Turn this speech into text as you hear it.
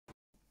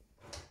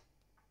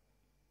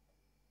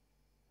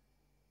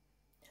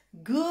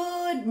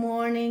Good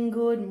morning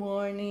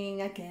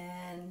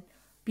again.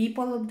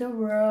 People of the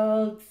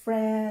world,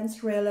 friends,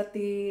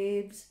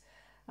 relatives,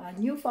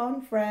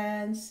 newfound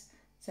friends,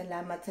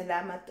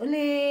 salamat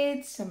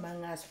ulit sa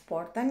mga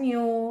suporta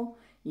nyo,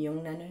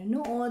 yung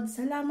nanonood,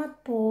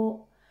 salamat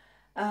po.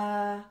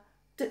 Ah,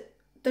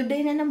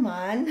 Today na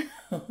naman,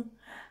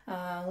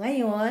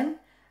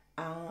 ngayon,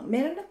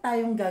 meron na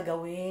tayong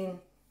gagawin.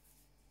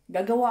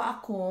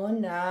 Gagawa ako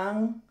ng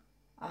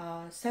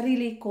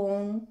sarili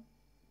kong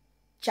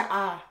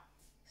tsaa.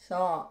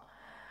 So,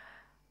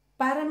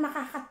 para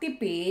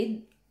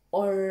makakatipid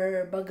or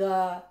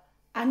baga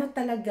ano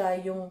talaga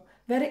yung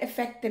very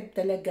effective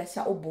talaga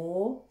sa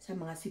ubo, sa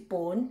mga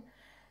sipon,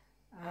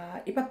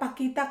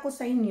 ipapakita ko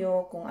sa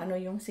inyo kung ano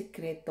yung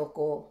sikreto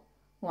ko.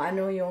 Kung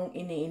ano yung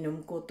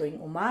iniinom ko tuwing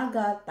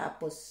umaga,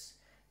 tapos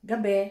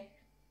gabi.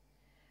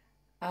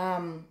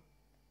 Um,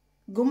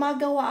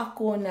 Gumagawa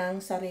ako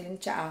ng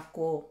sariling tsaa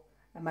ko.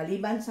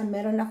 Maliban sa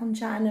meron akong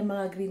tsaa ng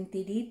mga green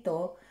tea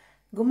dito,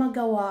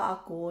 gumagawa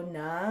ako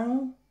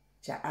ng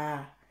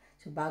tsaa.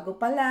 So bago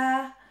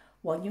pala,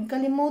 huwag niyong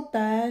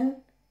kalimutan,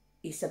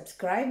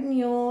 i-subscribe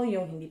niyo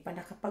yung hindi pa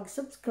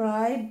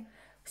nakapag-subscribe,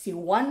 si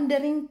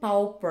Wandering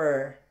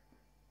Pauper.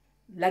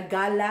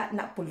 Lagala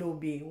na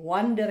pulubi,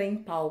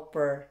 Wandering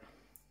Pauper.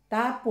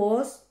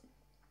 Tapos,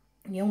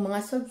 yung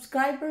mga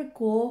subscriber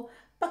ko,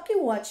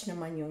 paki-watch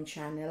naman yung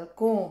channel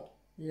ko.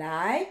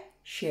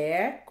 Like,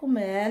 share,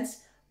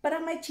 comments,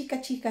 para may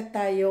chika-chika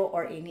tayo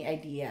or any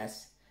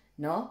ideas.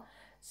 No?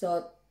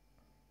 So,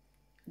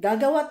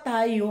 gagawa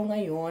tayo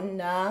ngayon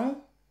ng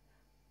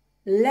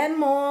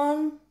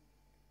lemon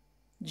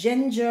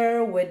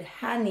ginger with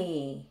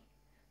honey.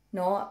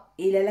 No?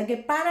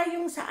 Ilalagay para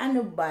yung sa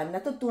ano ba,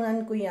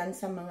 natutunan ko yan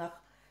sa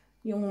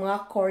yung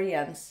mga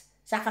Koreans.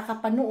 Sa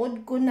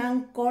kakapanood ko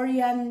ng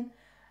Korean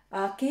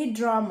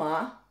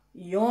K-drama,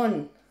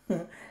 yon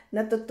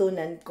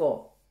natutunan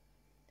ko.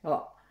 O,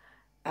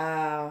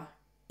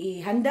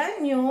 ihanda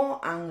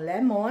nyo ang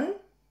lemon.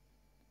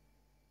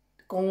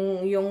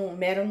 Kung yung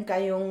meron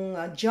kayong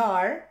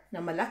jar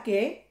na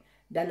malaki,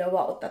 2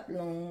 o 3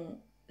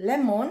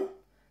 lemon,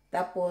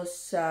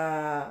 tapos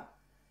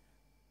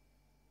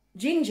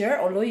ginger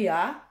o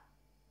luya,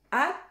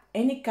 at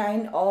any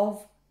kind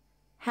of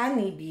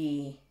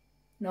honeybee,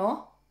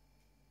 no?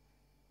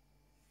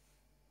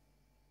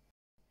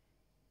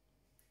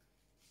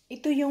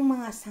 Ito yung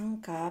mga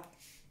sangkap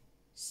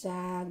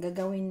sa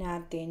gagawin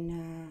natin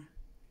na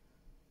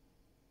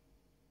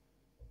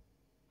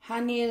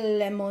honey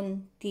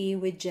lemon tea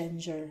with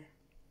ginger.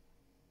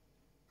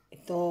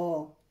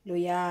 Ito,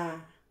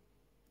 luya,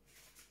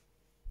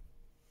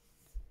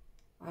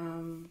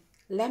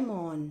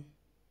 lemon,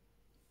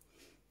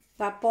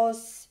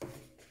 tapos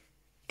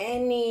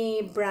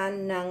any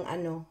brand ng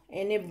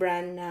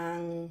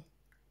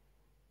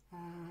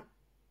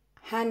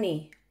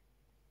honey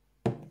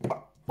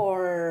or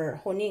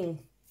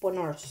huning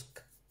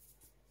punorsk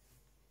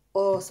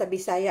o sa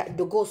Bisaya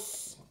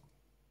dugos,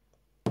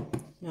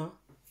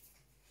 no?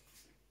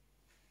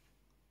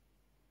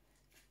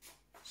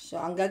 So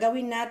ang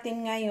gagawin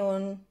natin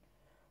ngayon,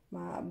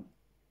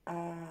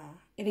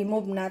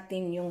 i-remove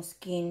natin yung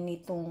skin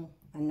nitong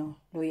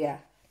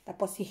luya.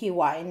 Tapos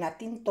hihiwain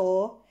natin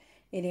to,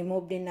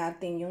 i-remove din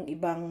natin yung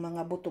ibang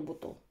mga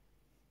buto-buto.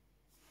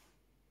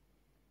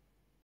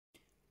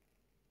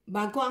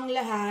 Bago ang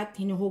lahat,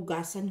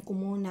 hinuhugasan ko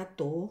muna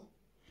to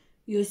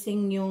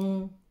using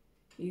yung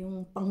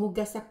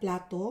panghugas sa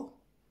plato.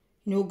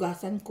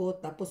 Hinuhugasan ko,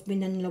 tapos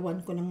binanlawan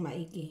ko ng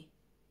maigi.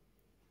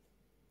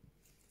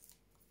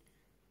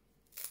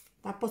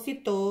 Tapos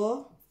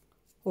ito,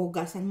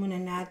 hugasan muna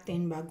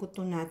natin bago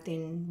to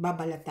natin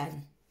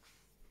babalatan.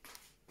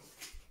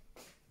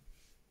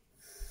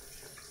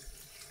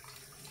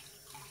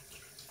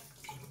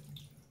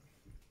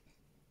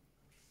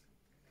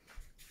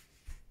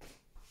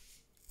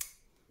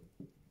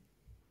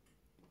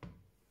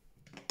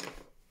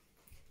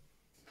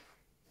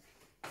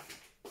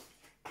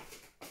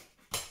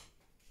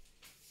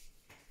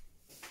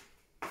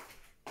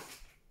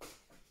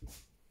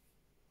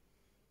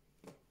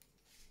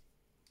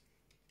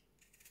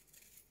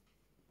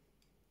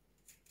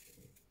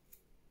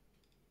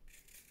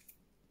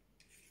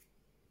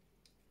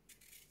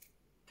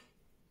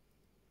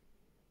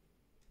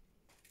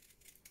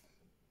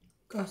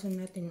 Hugasan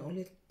natin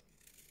ulit.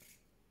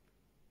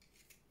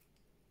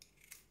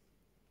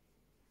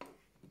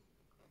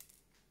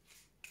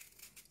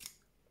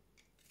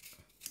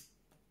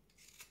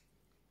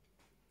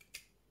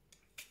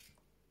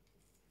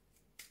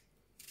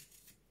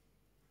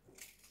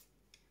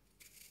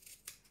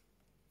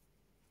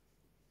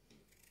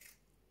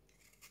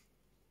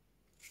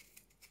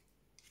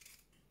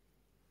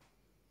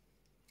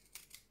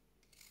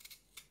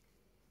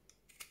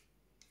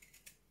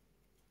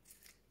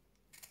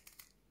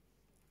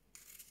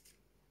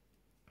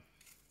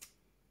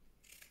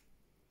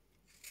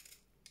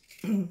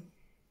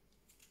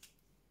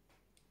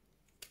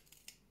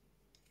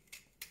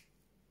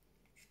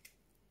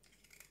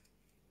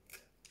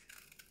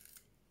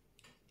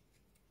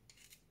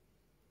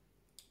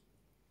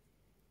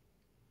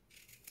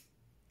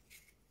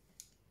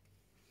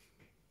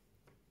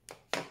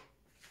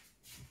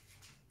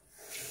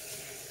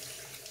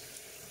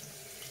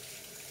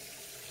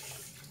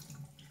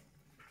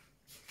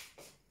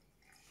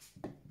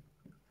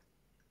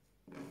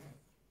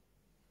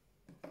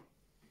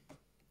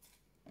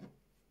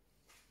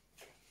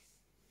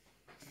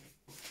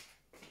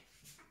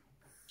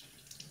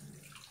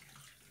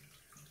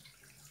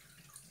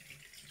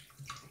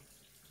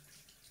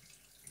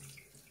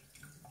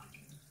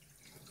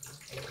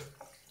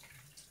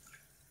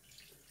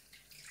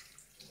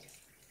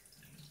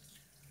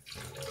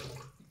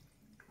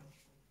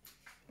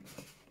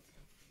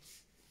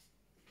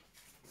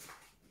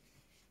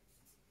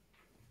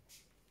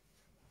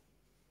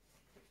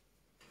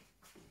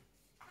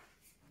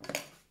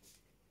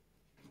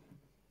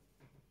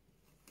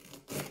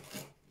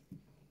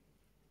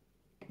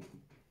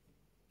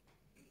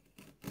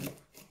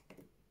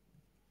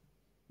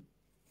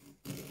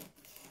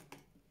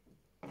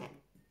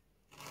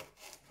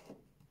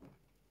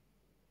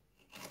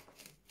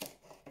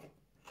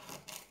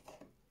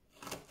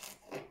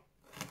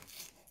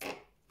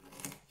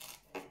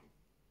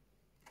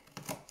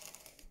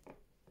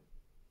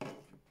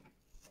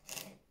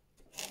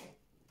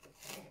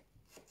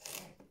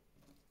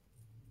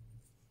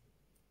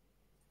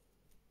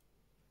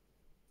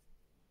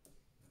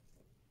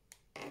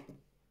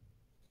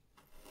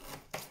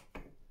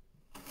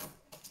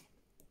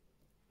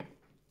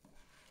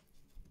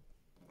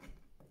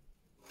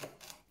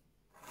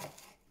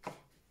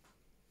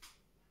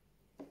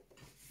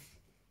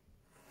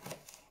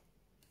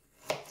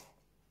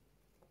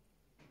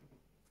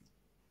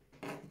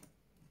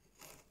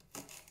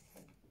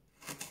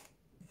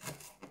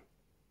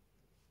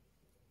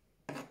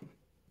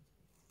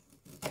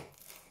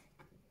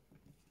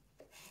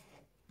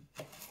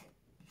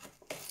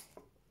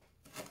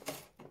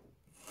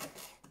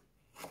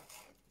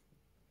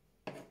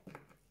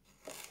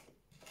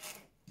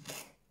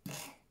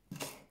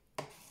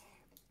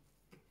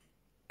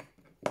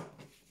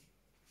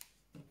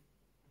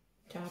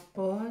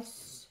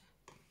 Tapos,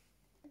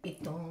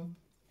 itong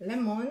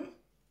lemon.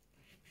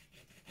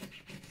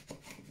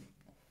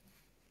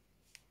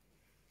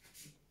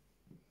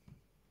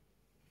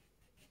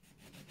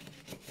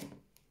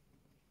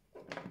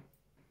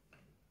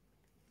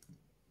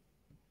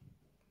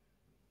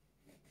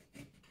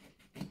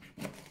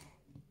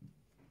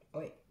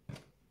 Oy.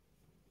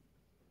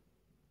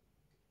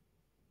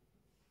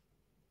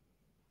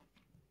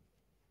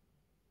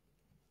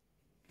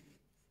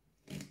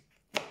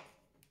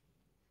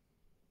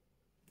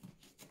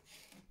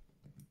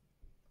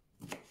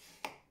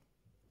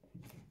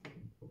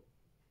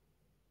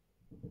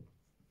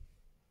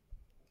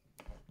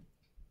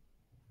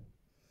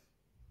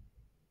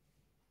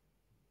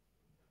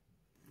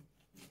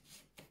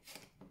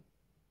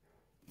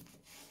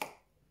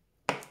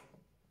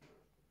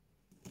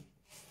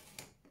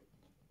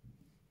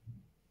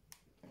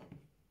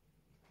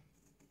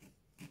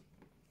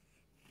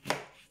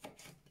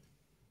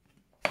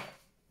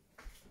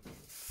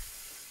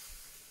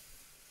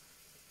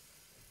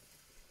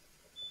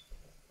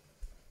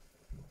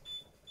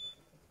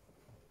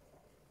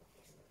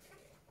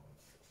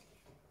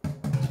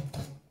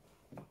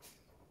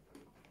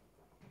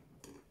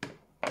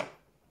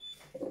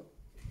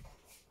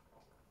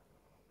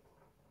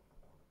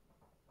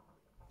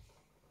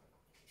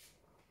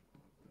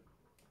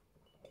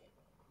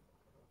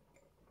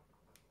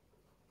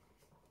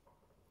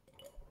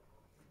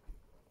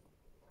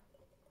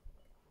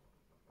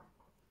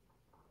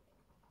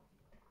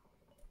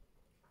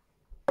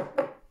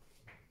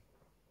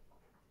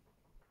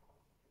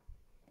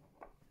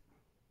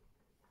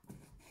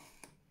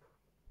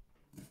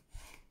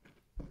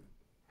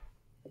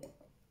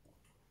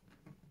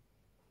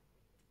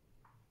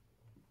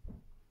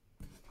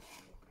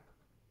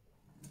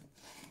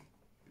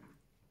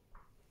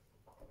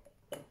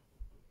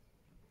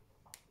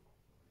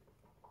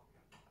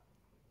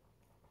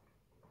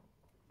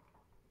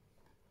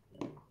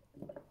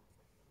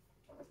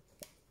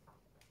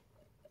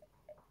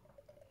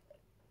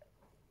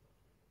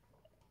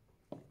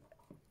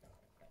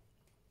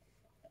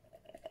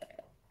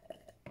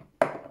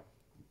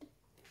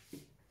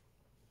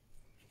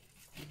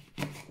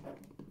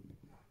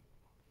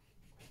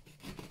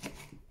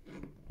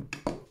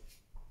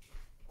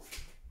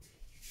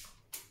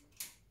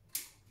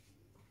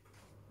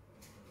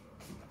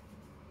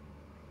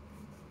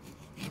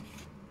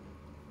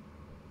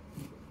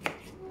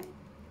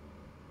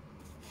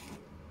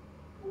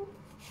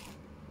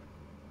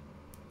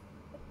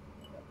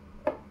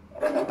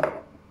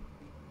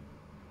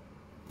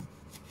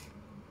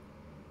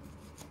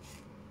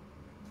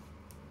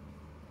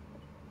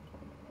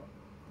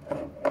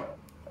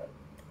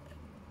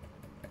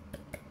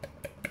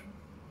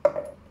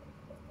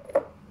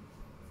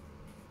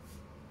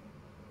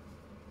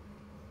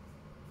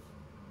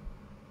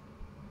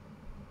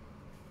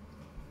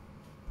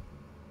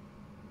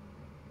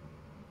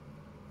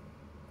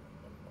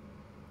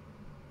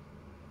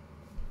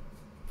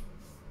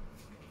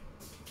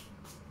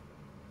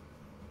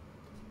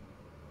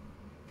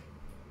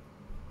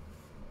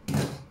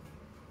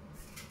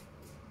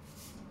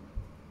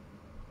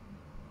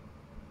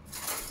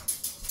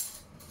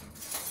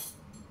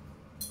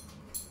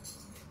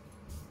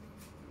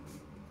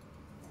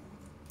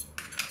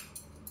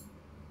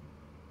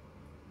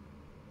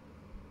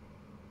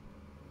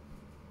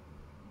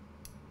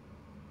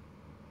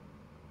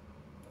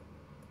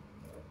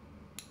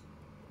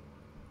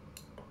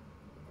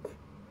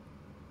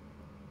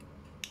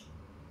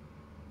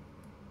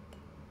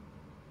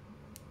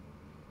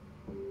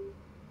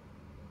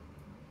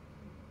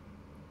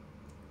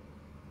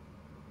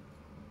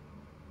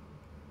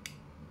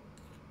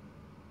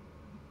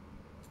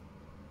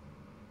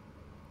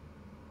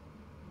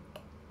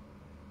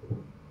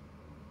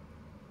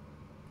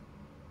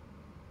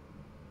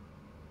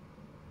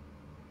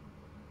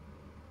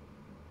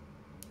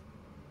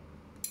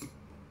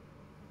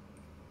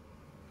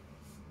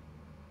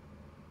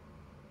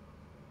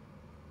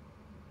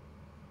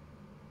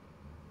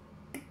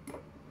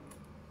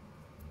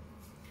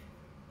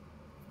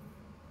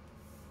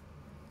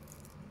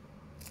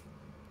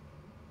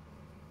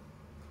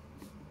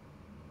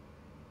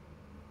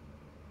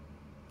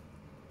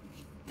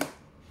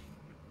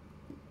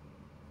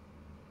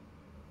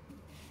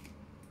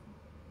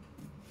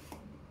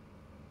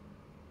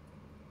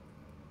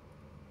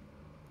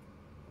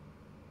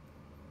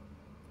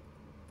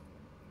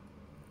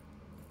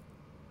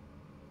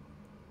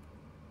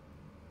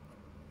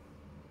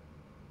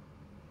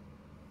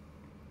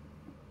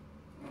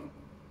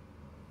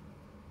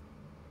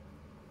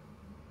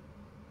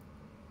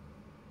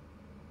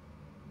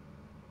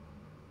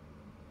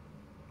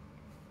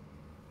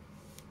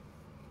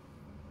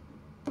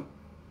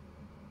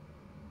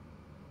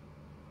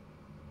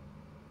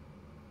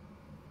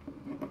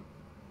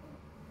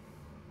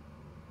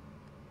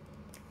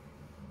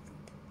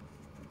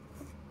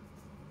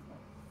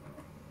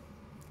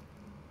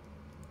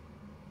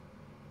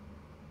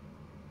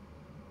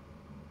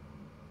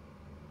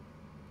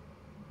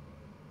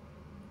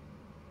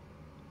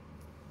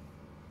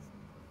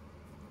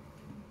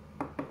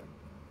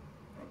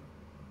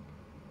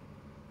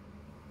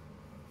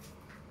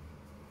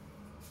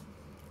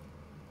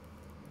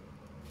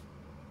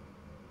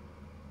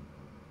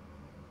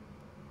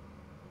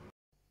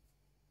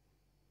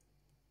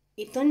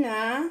 ito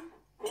na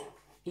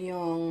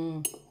yung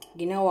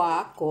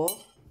ginawa ko.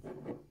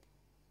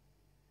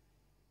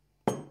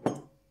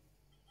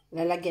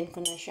 Lalagyan ko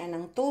na siya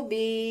ng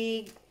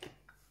tubig.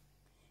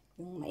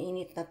 Yung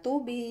mainit na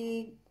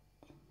tubig.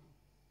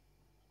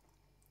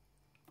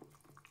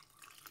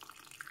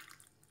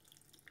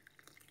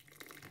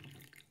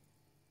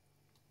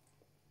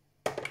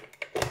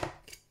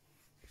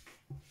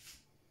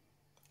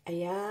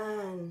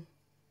 Ayan.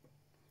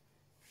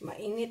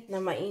 Mainit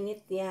na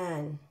mainit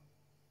yan.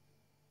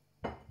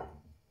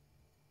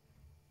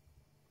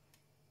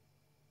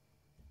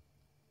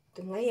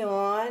 Ito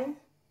ngayon,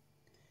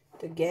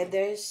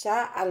 together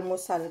sa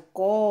almusal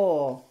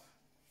ko.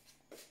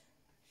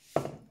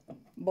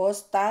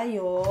 Boss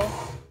tayo,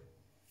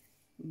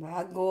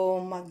 bago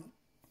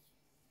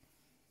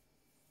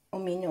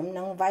uminom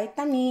ng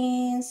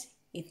vitamins,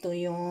 ito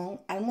yung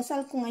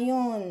almusal ko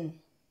ngayon.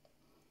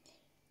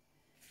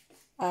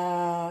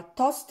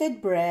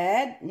 Toasted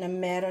bread na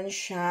meron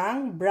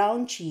siyang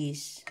brown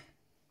cheese.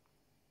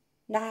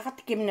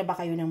 Nakakatikim na ba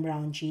kayo ng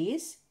brown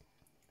cheese?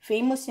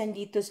 Famous yan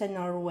dito sa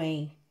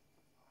Norway.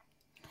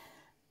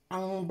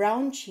 Ang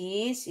brown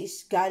cheese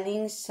is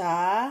galing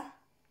sa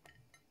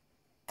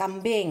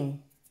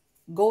kambing.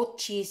 Goat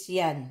cheese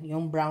yan,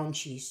 yung brown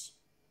cheese.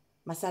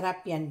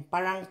 Masarap yan,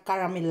 parang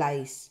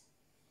caramelized.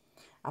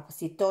 Tapos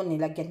ito,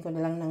 nilagyan ko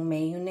na lang ng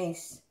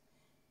mayonnaise.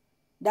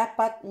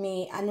 Dapat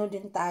may ano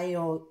din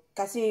tayo,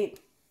 kasi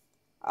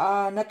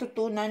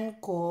natutunan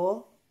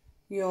ko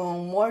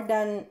yung more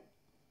than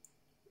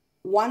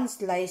one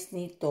slice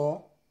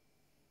nito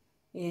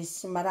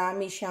is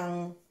marami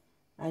siyang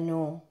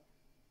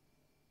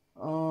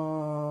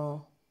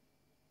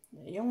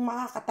yung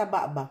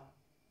makakataba ba?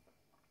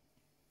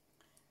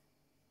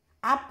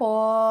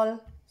 Apple.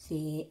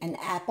 See, an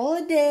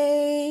apple a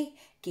day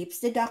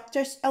keeps the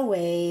doctors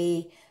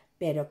away.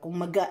 Pero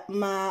kung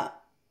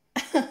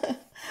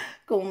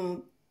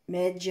kung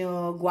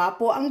medyo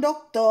gwapo ang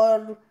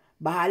doktor,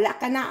 bahala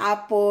ka na,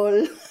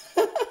 apple.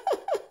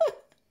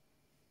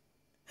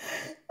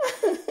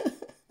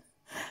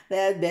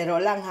 Bero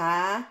lang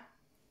ha.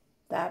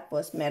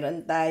 Tapos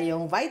meron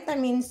tayong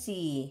vitamin C.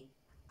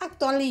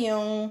 Actually,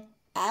 yung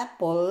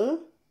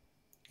apple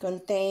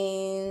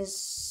contains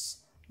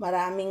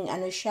maraming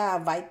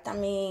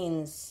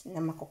vitamins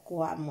na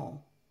makukuha mo.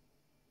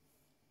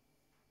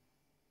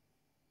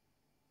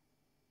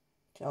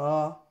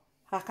 So,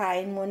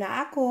 kakain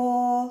muna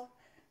ako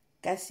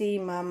kasi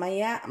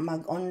mamaya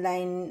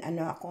mag-online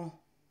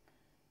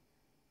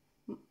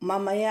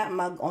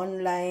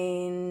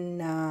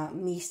na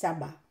misa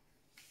ba?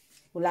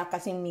 Wala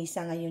kasing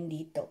misa ngayon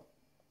dito.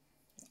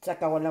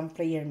 Saka walang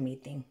prayer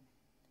meeting.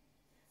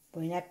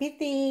 Bon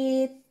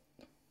appetit!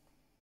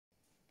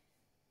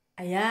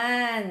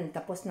 Ayan,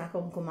 tapos na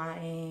akong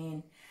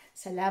kumain.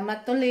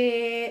 Salamat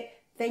ulit.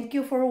 Thank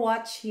you for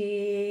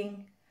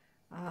watching.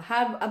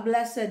 Have a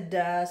blessed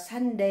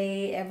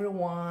Sunday,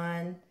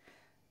 everyone.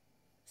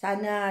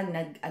 Sana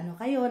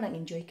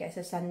nag-enjoy kayo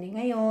sa Sunday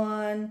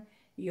ngayon.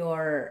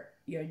 Your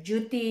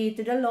duty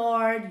to the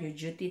Lord, your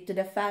duty to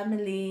the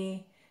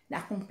family,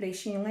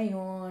 na-accomplish nyo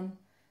ngayon.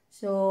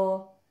 So,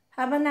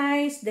 have a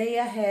nice day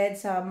ahead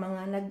sa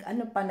mga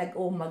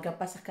nag-umaga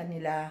pa sa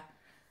kanila.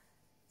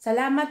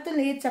 Salamat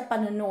ulit sa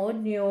panonood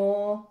nyo.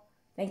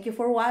 Thank you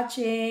for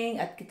watching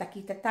at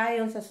kita-kita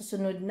tayo sa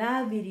susunod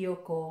na video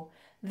ko.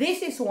 This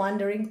is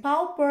Wandering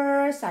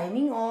Pauper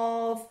signing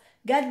off.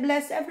 God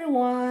bless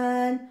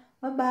everyone.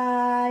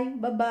 Bye-bye.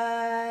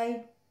 Bye-bye.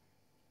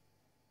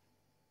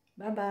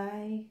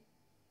 Bye-bye.